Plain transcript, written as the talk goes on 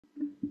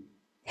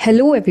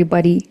Hello,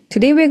 everybody.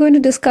 Today we're going to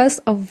discuss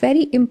a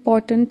very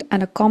important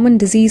and a common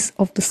disease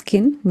of the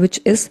skin, which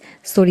is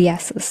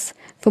psoriasis.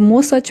 For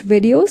more such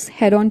videos,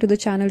 head on to the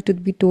channel to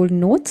be told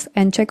notes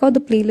and check out the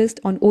playlist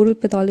on oral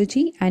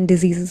pathology and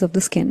diseases of the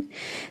skin.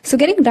 So,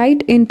 getting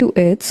right into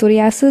it,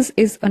 psoriasis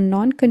is a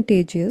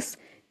non-contagious,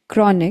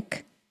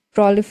 chronic,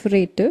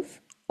 proliferative,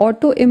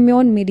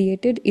 autoimmune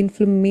mediated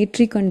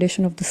inflammatory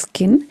condition of the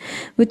skin,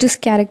 which is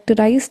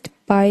characterized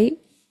by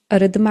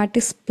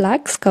erythematous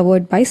plaques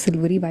covered by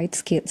silvery white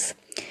scales.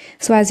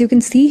 So as you can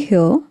see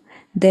here,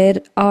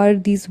 there are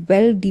these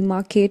well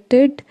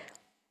demarcated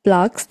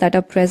plaques that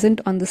are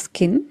present on the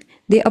skin.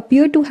 They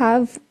appear to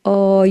have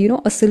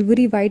a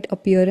silvery white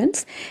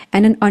appearance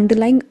and an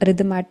underlying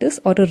erythematous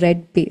or a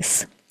red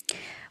base.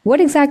 What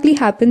exactly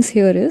happens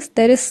here is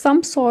there is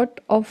some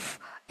sort of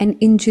an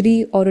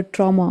injury or a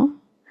trauma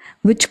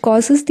which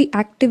causes the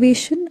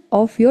activation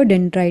of your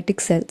dendritic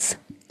cells.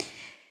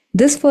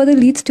 This further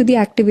leads to the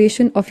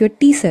activation of your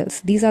T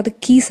cells. These are the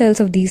key cells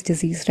of these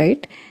disease,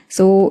 right?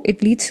 So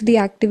it leads to the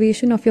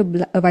activation of your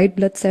white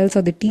blood cells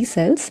or the T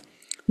cells,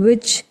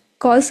 which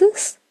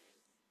causes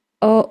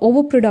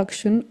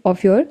overproduction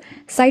of your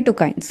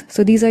cytokines.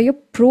 So these are your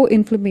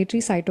pro-inflammatory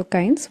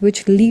cytokines,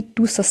 which lead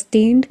to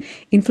sustained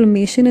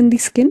inflammation in the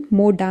skin,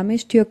 more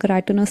damage to your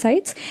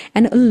keratinocytes,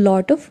 and a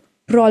lot of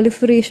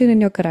proliferation in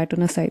your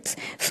keratinocytes.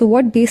 So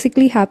what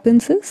basically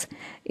happens is,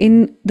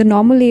 in the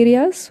normal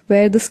areas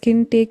where the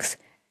skin takes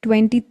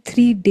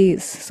 23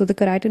 days, so the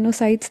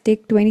keratinocytes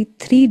take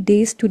 23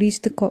 days to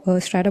reach the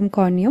stratum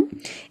corneum.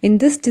 In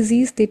this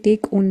disease, they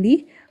take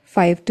only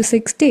 5 to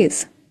 6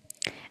 days.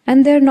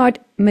 And they're not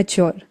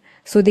mature.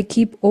 So they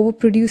keep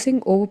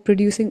overproducing,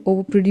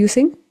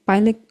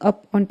 piling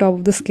up on top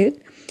of the skin.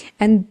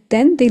 And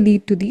then they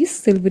lead to these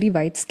silvery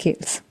white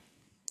scales.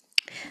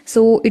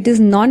 So it is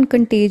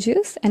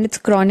non-contagious and it's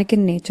chronic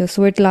in nature.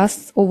 So it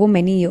lasts over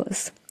many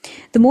years.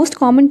 The most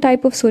common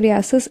type of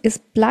psoriasis is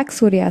plaque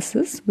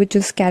psoriasis, which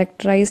is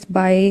characterized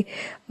by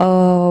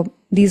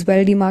these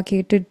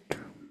well-demarcated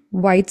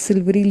white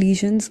silvery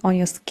lesions on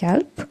your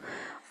scalp,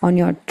 on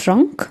your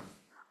trunk,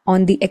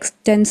 on the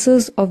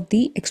extensors of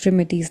the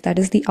extremities, that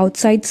is the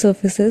outside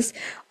surfaces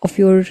of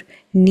your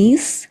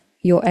knees,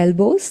 your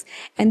elbows,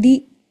 and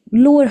the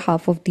lower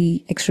half of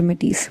the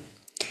extremities.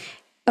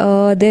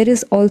 There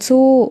is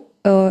also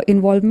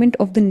involvement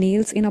of the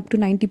nails in up to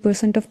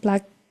 90% of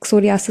plaque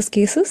psoriasis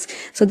cases.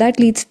 So that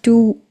leads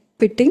to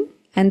pitting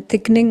and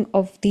thickening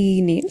of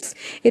the nails.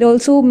 It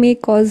also may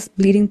cause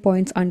bleeding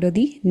points under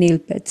the nail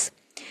beds.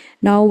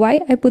 Now, why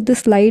I put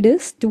this slide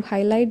is to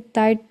highlight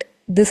that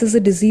this is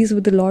a disease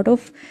with a lot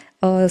of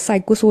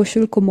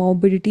psychosocial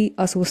comorbidity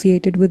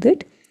associated with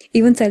it.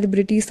 Even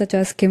celebrities such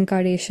as Kim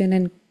Kardashian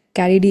and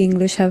CariDee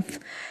English have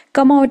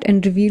come out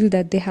and revealed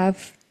that they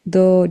have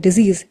the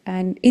disease.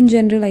 And in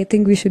general, I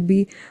think we should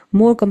be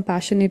more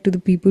compassionate to the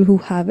people who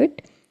have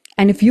it.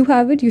 And if you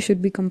have it, you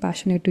should be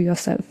compassionate to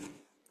yourself.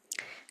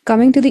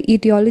 Coming to the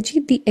etiology,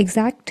 the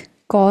exact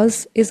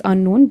cause is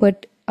unknown,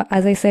 but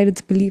as I said,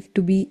 it's believed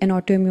to be an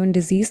autoimmune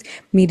disease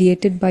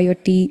mediated by your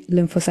T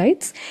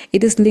lymphocytes.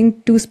 It is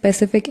linked to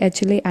specific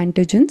HLA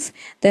antigens.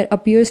 There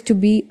appears to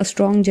be a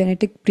strong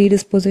genetic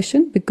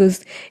predisposition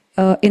because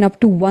in up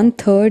to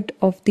 1/3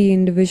 of the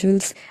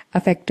individuals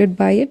affected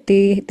by it,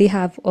 they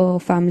have a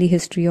family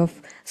history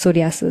of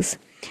psoriasis.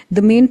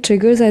 The main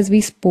triggers, as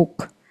we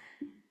spoke,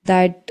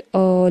 that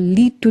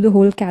lead to the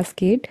whole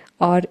cascade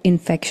are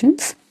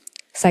infections,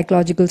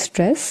 psychological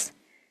stress,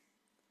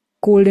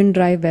 cold and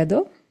dry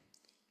weather,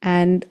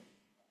 and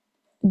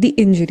the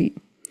injury.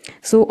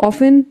 So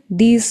often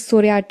these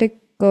psoriatic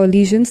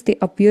lesions, they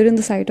appear in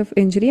the site of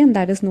injury, and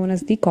that is known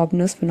as the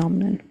Koebner's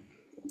phenomenon.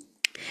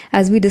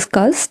 As we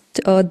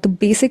discussed, the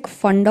basic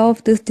funda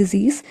of this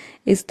disease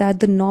is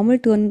that the normal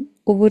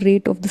turnover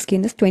rate of the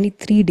skin is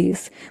 23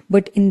 days.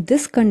 But in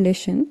this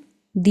condition,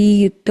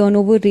 the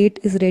turnover rate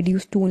is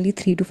reduced to only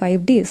 3 to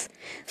 5 days.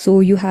 So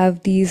you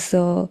have these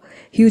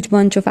huge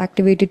bunch of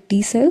activated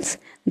T cells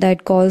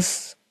that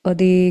cause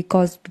the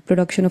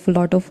production of a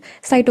lot of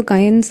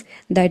cytokines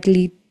that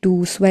lead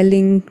to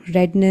swelling,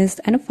 redness,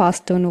 and a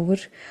fast turnover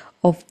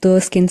of the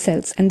skin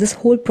cells. And this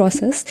whole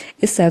process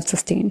is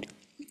self-sustained.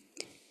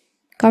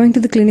 Coming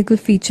to the clinical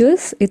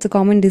features, it's a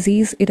common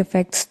disease. It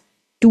affects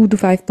 2 to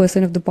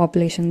 5% of the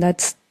population.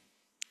 That's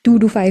 2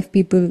 to 5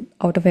 people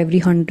out of every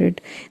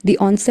 100. The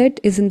onset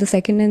is in the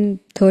second and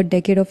third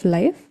decade of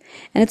life,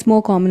 and it's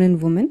more common in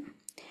women.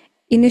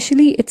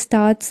 Initially, it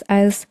starts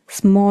as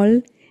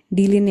small,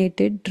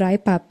 delineated dry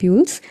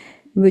papules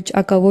which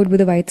are covered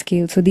with a white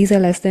scale. So these are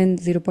less than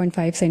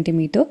 0.5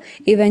 centimeter.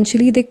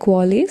 Eventually they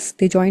coalesce,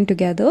 they join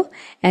together,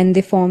 and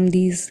they form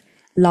these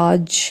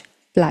large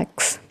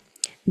plaques.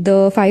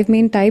 The 5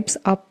 main types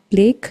are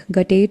plaque,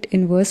 guttate,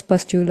 inverse,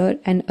 pustular,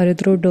 and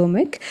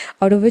erythrodermic,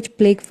 out of which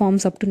plaque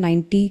forms up to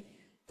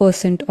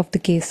 90% of the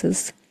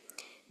cases.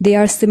 They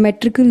are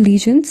symmetrical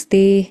lesions.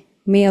 They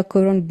may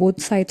occur on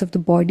both sides of the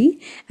body,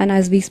 and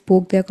as we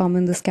spoke, they are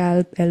common in the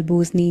scalp,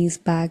 elbows, knees,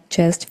 back,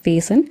 chest,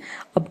 face, and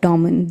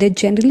abdomen. They're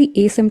generally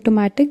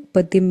asymptomatic,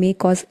 but they may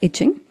cause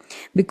itching.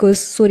 because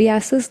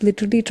psoriasis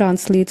literally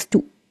translates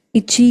to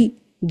itchy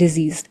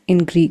disease in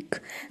Greek.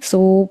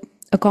 So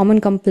a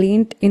common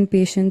complaint in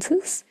patients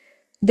is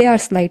they are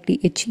slightly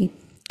itchy.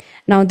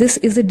 Now, this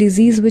is a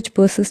disease which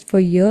persists for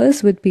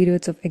years with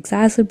periods of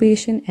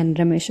exacerbation and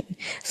remission.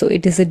 So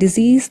it is a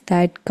disease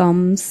that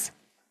comes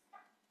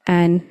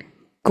and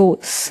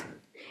goes.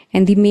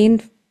 And the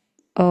main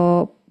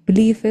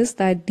belief is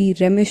that the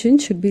remission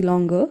should be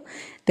longer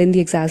than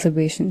the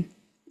exacerbation.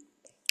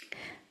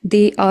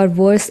 They are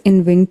worse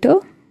in winter.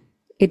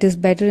 It is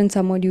better in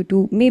summer due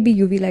to maybe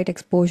UV light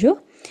exposure.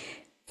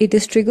 It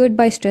is triggered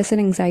by stress and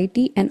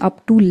anxiety, and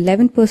up to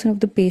 11% of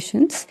the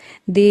patients,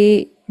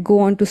 they go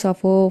on to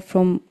suffer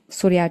from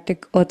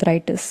psoriatic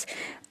arthritis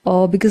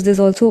because there's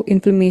also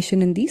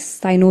inflammation in the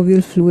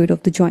synovial fluid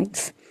of the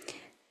joints.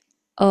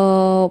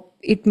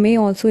 It may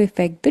also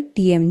affect the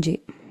TMJ.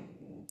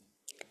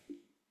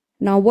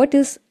 Now, what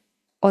is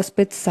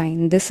Auspitz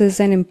sign? This is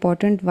an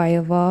important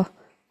Viva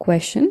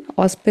question.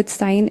 Auspitz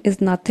sign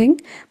is nothing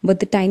but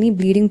the tiny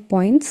bleeding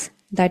points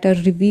that are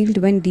revealed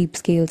when deep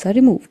scales are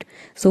removed.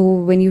 So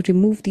when you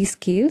remove these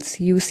scales,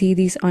 you see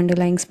these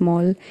underlying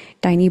small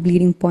tiny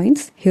bleeding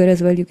points. Here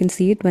as well, you can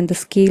see it when the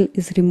scale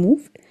is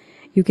removed.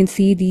 You can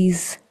see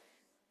these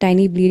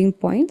tiny bleeding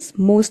points,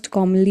 most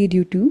commonly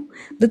due to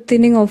the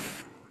thinning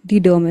of the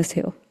dermis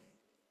here,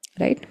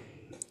 right?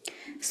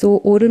 So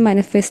oral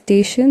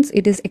manifestations,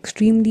 it is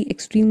extremely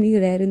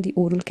rare in the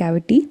oral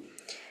cavity.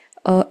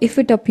 If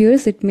it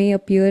appears, it may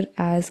appear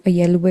as a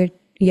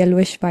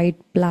yellowish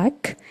white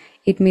plaque.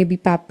 It may be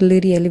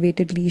papillary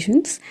elevated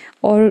lesions,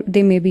 or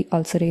they may be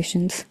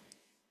ulcerations.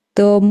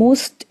 The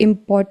most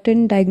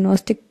important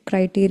diagnostic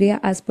criteria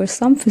as per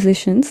some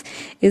physicians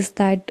is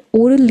that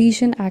oral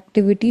lesion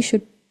activity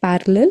should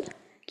parallel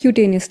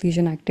cutaneous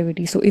lesion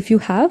activity. So if you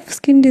have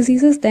skin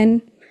diseases,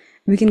 then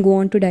we can go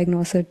on to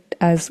diagnose it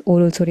as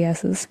oral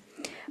psoriasis.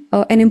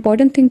 An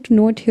important thing to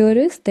note here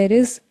is there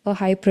is a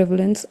high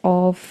prevalence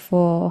of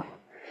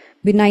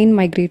benign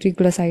migratory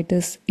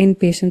glossitis in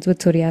patients with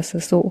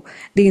psoriasis. So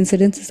the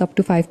incidence is up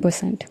to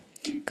 5%.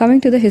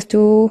 Coming to the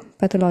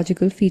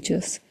histopathological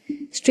features.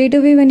 Straight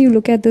away when you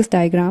look at this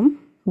diagram,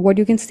 what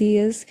you can see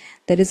is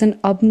there is an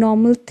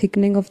abnormal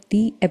thickening of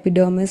the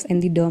epidermis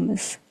and the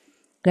dermis,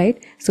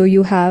 right? So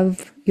you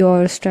have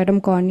your stratum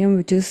corneum,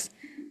 which is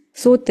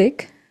so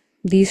thick,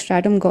 the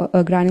stratum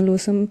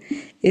granulosum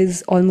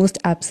is almost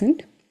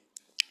absent.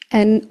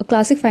 And a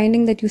classic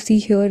finding that you see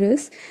here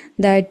is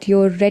that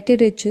your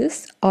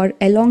rete are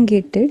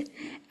elongated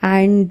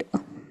and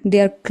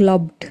they are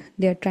clubbed.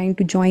 They are trying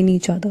to join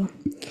each other.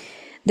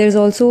 There's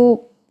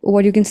also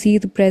what you can see,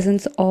 the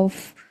presence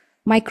of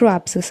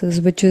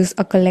microabscesses, which is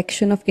a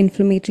collection of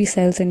inflammatory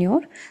cells in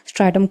your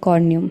stratum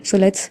corneum. So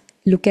let's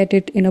look at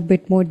it in a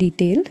bit more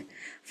detail.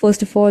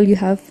 First of all, you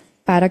have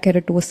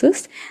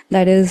parakeratosis,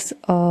 that is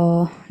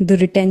the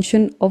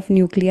retention of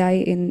nuclei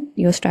in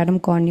your stratum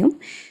corneum.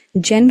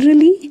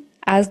 Generally,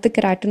 as the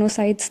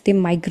keratinocytes, they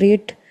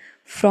migrate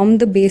from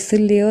the basal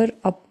layer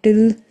up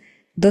till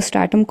the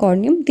stratum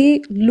corneum,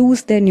 they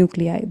lose their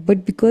nuclei.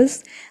 But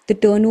because the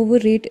turnover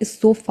rate is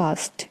so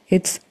fast,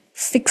 it's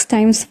 6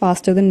 times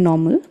faster than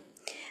normal,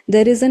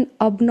 there is an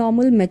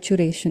abnormal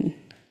maturation.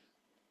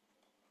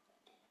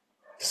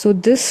 So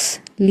this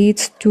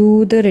leads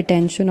to the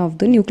retention of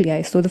the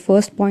nuclei. So the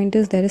first point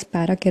is there is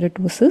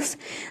parakeratosis.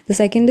 The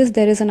second is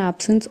there is an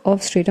absence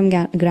of stratum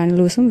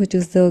granulosum, which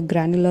is the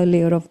granular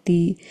layer of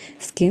the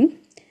skin.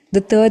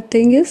 The third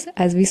thing is,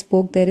 as we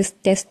spoke, there is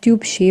test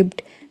tube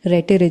shaped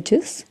rete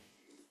ridges.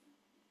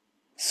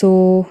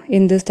 So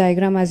in this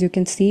diagram, as you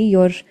can see,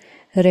 your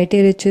rete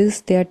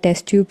ridges, they are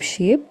test tube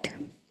shaped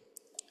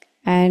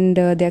and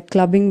they are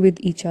clubbing with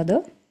each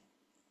other.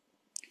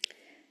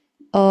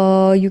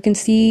 You can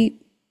see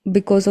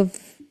because of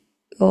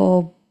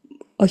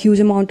a huge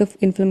amount of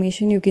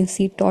inflammation, you can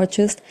see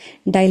tortuous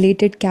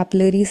dilated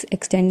capillaries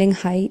extending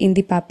high in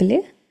the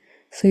papillae.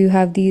 So you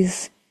have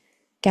these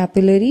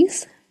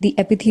capillaries. The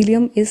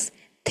epithelium is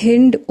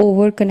thinned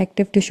over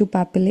connective tissue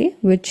papillae,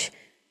 which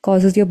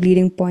causes your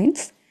bleeding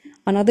points.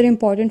 Another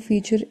important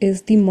feature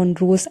is the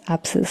Monroe's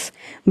abscess,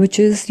 which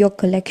is your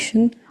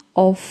collection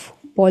of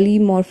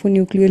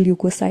polymorphonuclear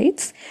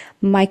leukocytes,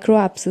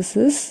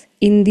 microabscesses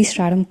in the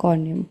stratum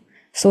corneum.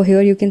 So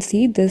here you can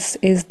see this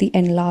is the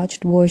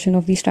enlarged version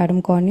of the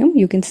stratum corneum.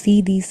 You can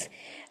see these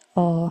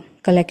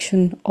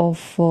collection of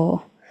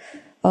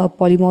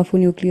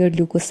polymorphonuclear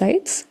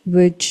leukocytes,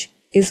 which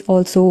is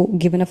also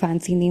given a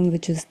fancy name,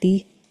 which is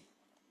the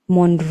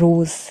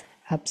Monroe's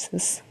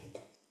abscess.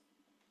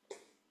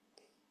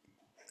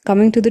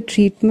 Coming to the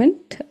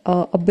treatment,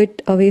 a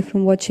bit away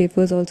from what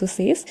Schaefer's also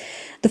says.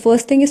 The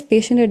first thing is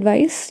patient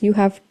advice. You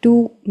have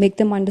to make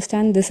them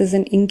understand this is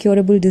an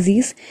incurable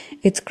disease.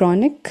 It's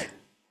chronic,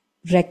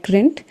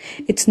 recurrent.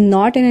 It's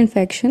not an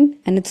infection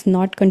and it's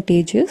not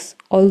contagious,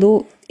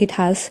 although it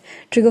has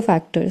trigger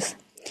factors.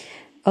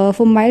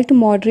 For mild to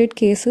moderate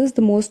cases,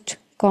 the most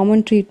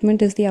common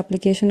treatment is the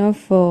application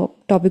of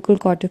topical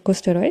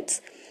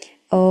corticosteroids,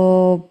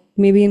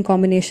 maybe in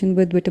combination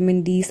with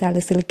vitamin D,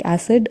 salicylic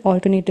acid.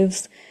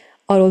 Alternatives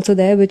are also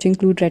there, which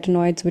include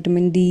retinoids,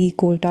 vitamin D,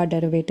 coal tar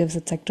derivatives,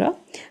 etc.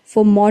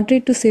 For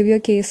moderate to severe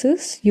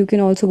cases, you can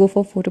also go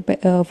for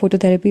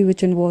phototherapy,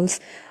 which involves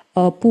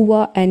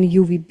PUVA and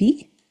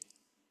UVB.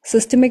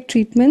 Systemic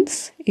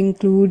treatments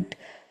include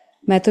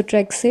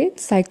methotrexate,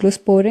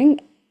 cyclosporin,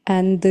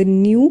 and the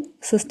new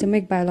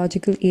systemic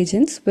biological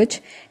agents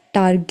which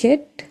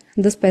target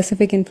the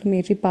specific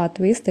inflammatory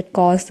pathways that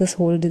cause this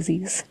whole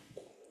disease.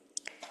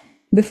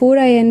 Before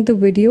I end the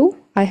video,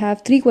 I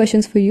have 3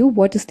 questions for you.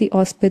 What is the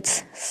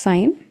Auspitz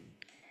sign?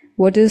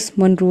 What is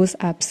Monroe's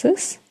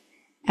abscess?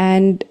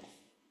 And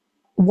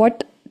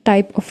what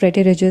type of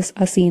retty ridges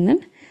are seen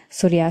in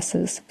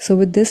psoriasis? So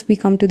with this, we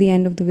come to the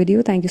end of the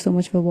video. Thank you so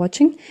much for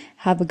watching.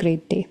 Have a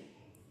great day.